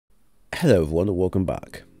Hello everyone and welcome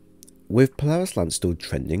back. With Polaris Lance still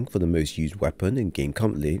trending for the most used weapon in game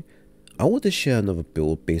currently, I want to share another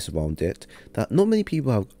build based around it that not many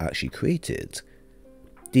people have actually created.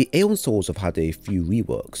 The Aeon souls have had a few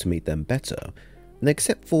reworks to make them better, and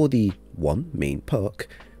except for the one main perk,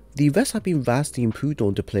 the rest have been vastly improved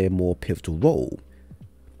on to play a more pivotal role.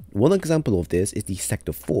 One example of this is the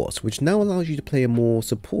Sector Force, which now allows you to play a more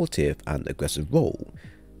supportive and aggressive role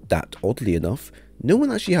that, oddly enough, no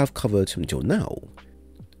one actually have covered until now.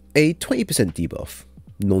 A 20% debuff,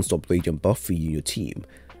 non-stop regen buff for you and your team,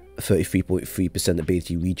 33.3%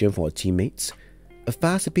 ability regen for our teammates, a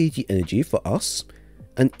fast ability energy for us,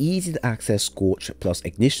 an easy to access scorch plus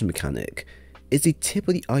ignition mechanic is the tip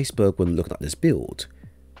of the iceberg when looking at this build.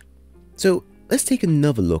 So let's take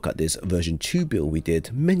another look at this version 2 build we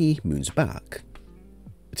did many moons back.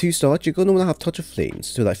 To start, you're going to want to have Touch of Flames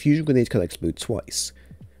so that fusion grenades can explode twice.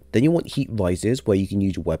 Then you want Heat Rises where you can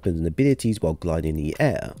use your weapons and abilities while gliding in the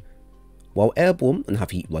air. While airborne and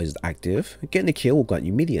have Heat Rises active, getting a kill will grant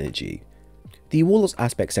you melee energy. The Warlock's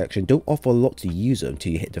aspect section don't offer a lot to use them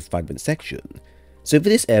until you hit the Fragment section, so for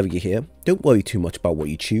this area here, don't worry too much about what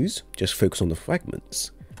you choose, just focus on the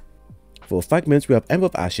Fragments. For Fragments we have Ember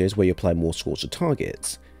of Ashes where you apply more scorch to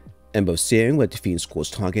targets, Ember of Searing where defeating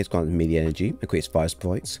scorched targets grants melee energy and creates fire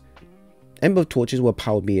sprites, Ember of Torches where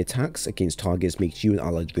powered melee attacks against targets makes you and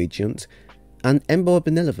allies radiant, and Ember of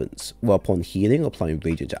Benevolence where upon healing or applying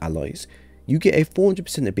radiant to allies, you get a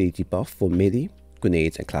 400% ability buff for melee,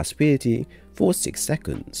 grenades and class ability for 6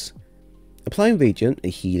 seconds. Applying radiant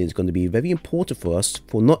and healing is going to be very important for us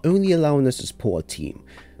for not only allowing us to support our team,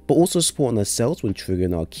 but also supporting ourselves when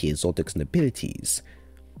triggering our key exotics and abilities.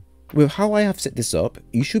 With how I have set this up,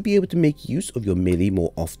 you should be able to make use of your melee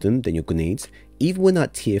more often than your grenades, even when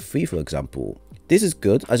at tier 3 for example. This is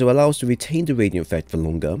good as it will allow us to retain the radiant effect for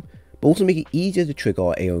longer, but also make it easier to trigger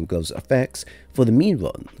our Aeon Gloves effects for the mean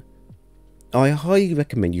run. I highly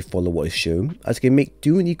recommend you follow what is shown as it can make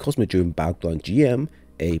doing the Cosmodrome background GM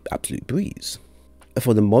a absolute breeze.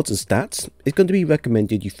 For the mods and stats, it's going to be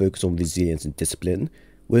recommended you focus on resilience and discipline,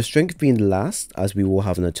 with strength being the last as we will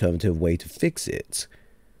have an alternative way to fix it.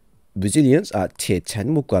 Resilience at tier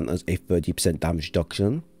 10 will grant us a 30% damage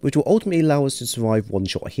reduction, which will ultimately allow us to survive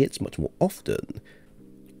one-shot hits much more often.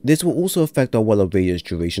 This will also affect our Well of Radiance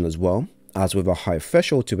duration as well, as with a high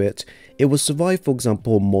threshold to it, it will survive for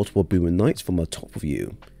example multiple Boomer Knights from the top of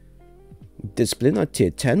you. Discipline at tier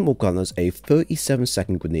 10 will grant us a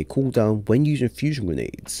 37-second grenade cooldown when using fusion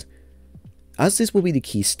grenades. As this will be the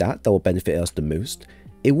key stat that will benefit us the most,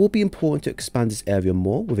 it will be important to expand this area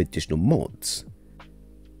more with additional mods.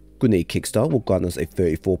 Grenade Kickstart will grant us a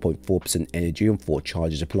 34.4% energy on 4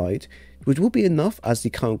 charges applied, which will be enough as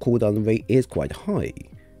the current cooldown rate is quite high.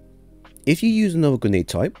 If you use another grenade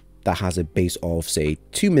type that has a base of say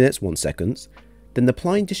 2 minutes 1 second, then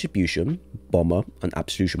applying Distribution, Bomber and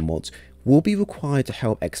Absolution mods will be required to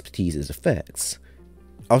help expertise its effects.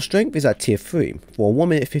 Our strength is at tier 3 for a 1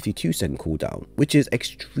 minute 52 second cooldown, which is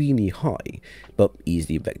extremely high but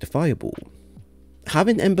easily rectifiable.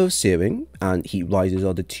 Having Ember of Searing and Heat Rises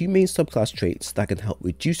are the two main subclass traits that can help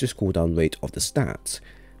reduce the cooldown rate of the stats,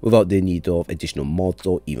 without the need of additional mods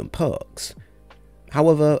or even perks.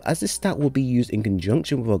 However, as this stat will be used in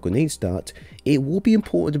conjunction with our grenade stat, it will be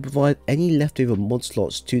important to provide any leftover mod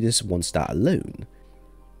slots to this one stat alone.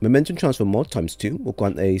 Momentum Transfer mod times 2 will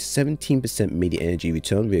grant a 17% melee energy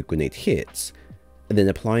return via grenade hits, and then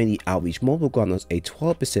applying the Outreach mod will grant us a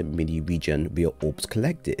 12% melee regen via orbs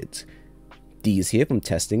collected. These here from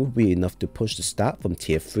testing will be enough to push the stat from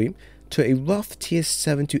tier 3 to a rough tier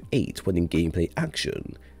 7 to 8 when in gameplay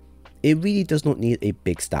action. It really does not need a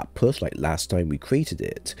big stat push like last time we created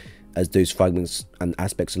it, as those fragments and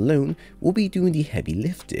aspects alone will be doing the heavy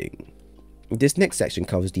lifting. This next section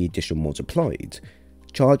covers the additional mods applied.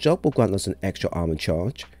 Charge Up will grant us an extra armor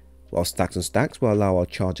charge, while Stacks and Stacks will allow our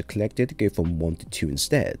charger collected to go from 1 to 2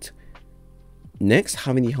 instead. Next,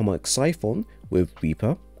 having the Harmonic Siphon with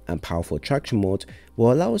Reaper and Powerful Attraction mod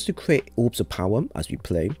will allow us to create orbs of power as we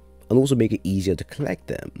play, and also make it easier to collect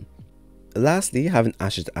them. Lastly, having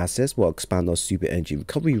Ashes to Assets will expand our super energy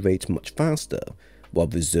recovery rate much faster, while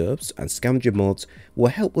Reserves and Scavenger mods will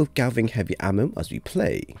help with gathering heavy ammo as we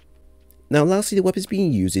play. Now lastly, the weapons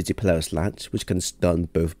being used is the Polaris Lance, which can stun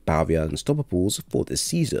both barrier and stoppables for this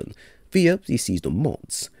season via the seasonal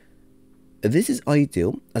mods. This is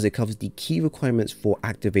ideal as it covers the key requirements for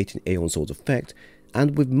activating Aeon Soul's effect,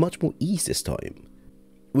 and with much more ease this time.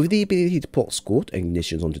 With the ability to proc scorch and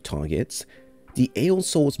ignitions onto targets, the Aeon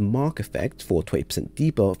Soul's mark effect for 20%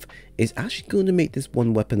 debuff is actually going to make this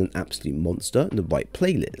one weapon an absolute monster in the right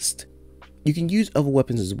playlist. You can use other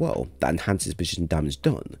weapons as well that enhances precision damage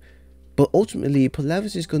done, but ultimately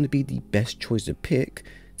Polaris is going to be the best choice to pick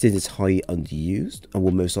since it's highly underused and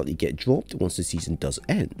will most likely get dropped once the season does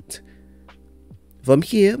end. From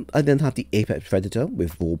here, I then have the Apex Predator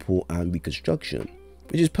with Whirlpool and Reconstruction,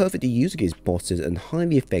 which is perfect to use against bosses and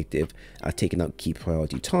highly effective at taking out key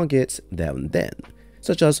priority targets there and then,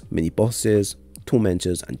 such as mini bosses,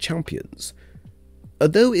 tormentors and champions.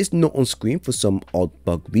 Although it's not on screen for some odd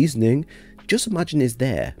bug reasoning, just imagine it's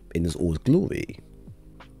there in its all glory.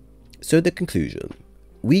 So the conclusion.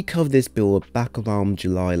 We covered this build back around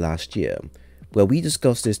July last year, where we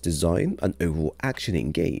discussed its design and overall action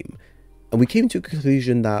in game, and we came to a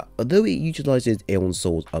conclusion that although it utilizes Aeon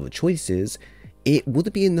Soul's other choices, it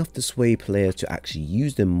wouldn't be enough to sway players to actually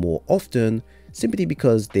use them more often simply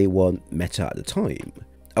because they weren't meta at the time.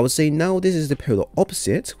 I would say now this is the polar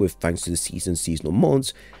opposite, with thanks to the seasonal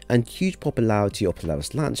mods and huge popularity of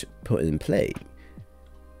Polaris Lance put in play.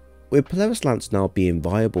 With Polaris Lance now being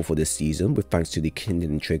viable for this season with thanks to the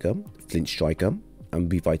Kindling Trigger, Flint Striker and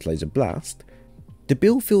Revitalizer Blast, the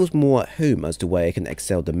build feels more at home as to where it can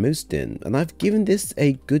excel the most in, and I've given this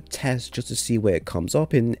a good test just to see where it comes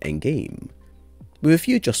up in Endgame. With a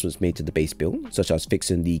few adjustments made to the base build, such as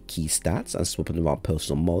fixing the key stats and swapping around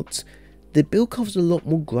personal mods, the build covers a lot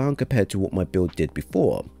more ground compared to what my build did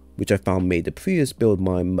before, which I found made the previous build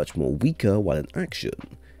mine much more weaker while in action.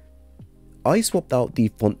 I swapped out the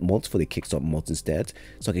font mods for the kickstart mods instead,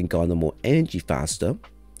 so I can garner more energy faster,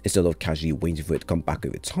 instead of casually waiting for it to come back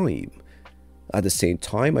over time. At the same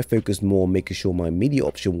time, I focused more on making sure my melee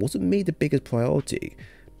option wasn't made the biggest priority,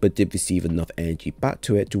 but did receive enough energy back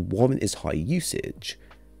to it to warrant its high usage.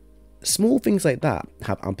 Small things like that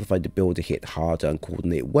have amplified the build to hit harder and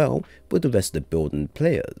coordinate well with the rest of the build and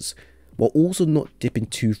players, while also not dipping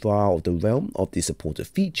too far out of the realm of the supportive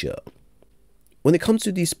feature. When it comes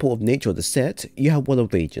to the supportive nature of the set, you have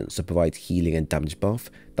Warlock Agents that provide healing and damage buff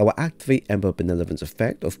that will activate Ember Benevolence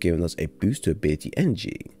effect of giving us a boost to ability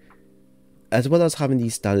energy. As well as having the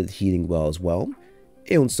standard healing well as well,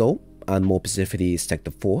 Aeon Soul, and more specifically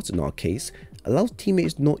Sector Force in our case, allows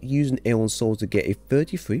teammates not using Aeon Soul to get a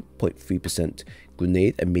 33.3%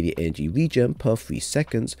 grenade and melee energy regen per 3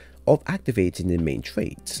 seconds of activating the main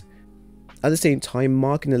traits. At the same time,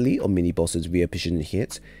 marking elite or mini bosses via precision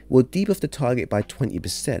hits will debuff the target by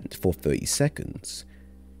 20% for 30 seconds.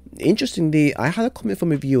 Interestingly, I had a comment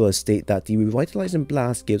from a viewer state that the Revitalizing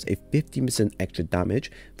Blast gives a 15% extra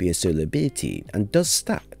damage via solo ability and does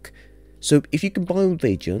stack. So if you combine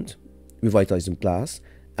Radiant, Revitalizing Blast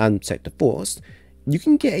and Sector Force, you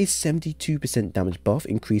can get a 72% damage buff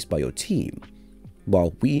increased by your team,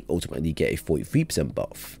 while we ultimately get a 43%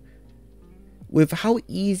 buff. With how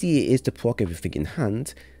easy it is to proc everything in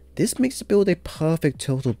hand, this makes the build a perfect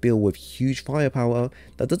total build with huge firepower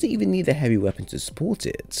that doesn't even need a heavy weapon to support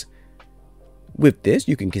it. With this,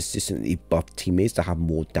 you can consistently buff teammates that have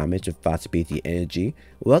more damage and fast ability energy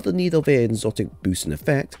without the need of an exotic boosting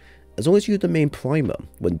effect, as long as you use the main primer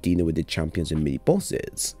when dealing with the champions and mini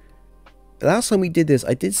bosses. Last time we did this,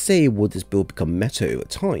 I did say would this build become meta over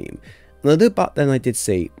time, and although back then I did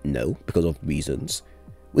say no because of reasons,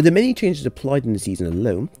 with the many changes applied in the season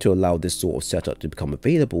alone to allow this sort of setup to become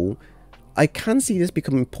available, I can see this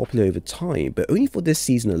becoming popular over time, but only for this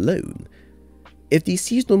season alone. If the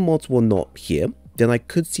seasonal mods were not here, then I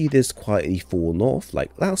could see this quietly falling off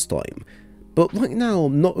like last time, but right now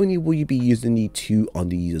not only will you be using the 2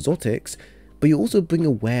 underused exotics, but you also bring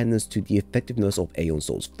awareness to the effectiveness of Aeon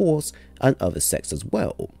Soul's Force and other sects as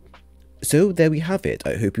well. So there we have it.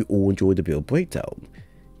 I hope you all enjoyed the build breakdown.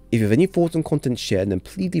 If you have any thoughts on content shared, then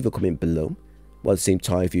please leave a comment below. While at the same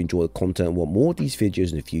time, if you enjoy the content and want more of these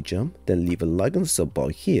videos in the future, then leave a like on the sub bar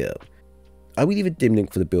here. I will leave a dim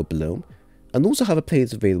link for the build below, and also have a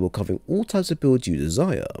playlist available covering all types of builds you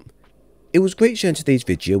desire. It was great sharing today's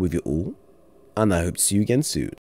video with you all, and I hope to see you again soon.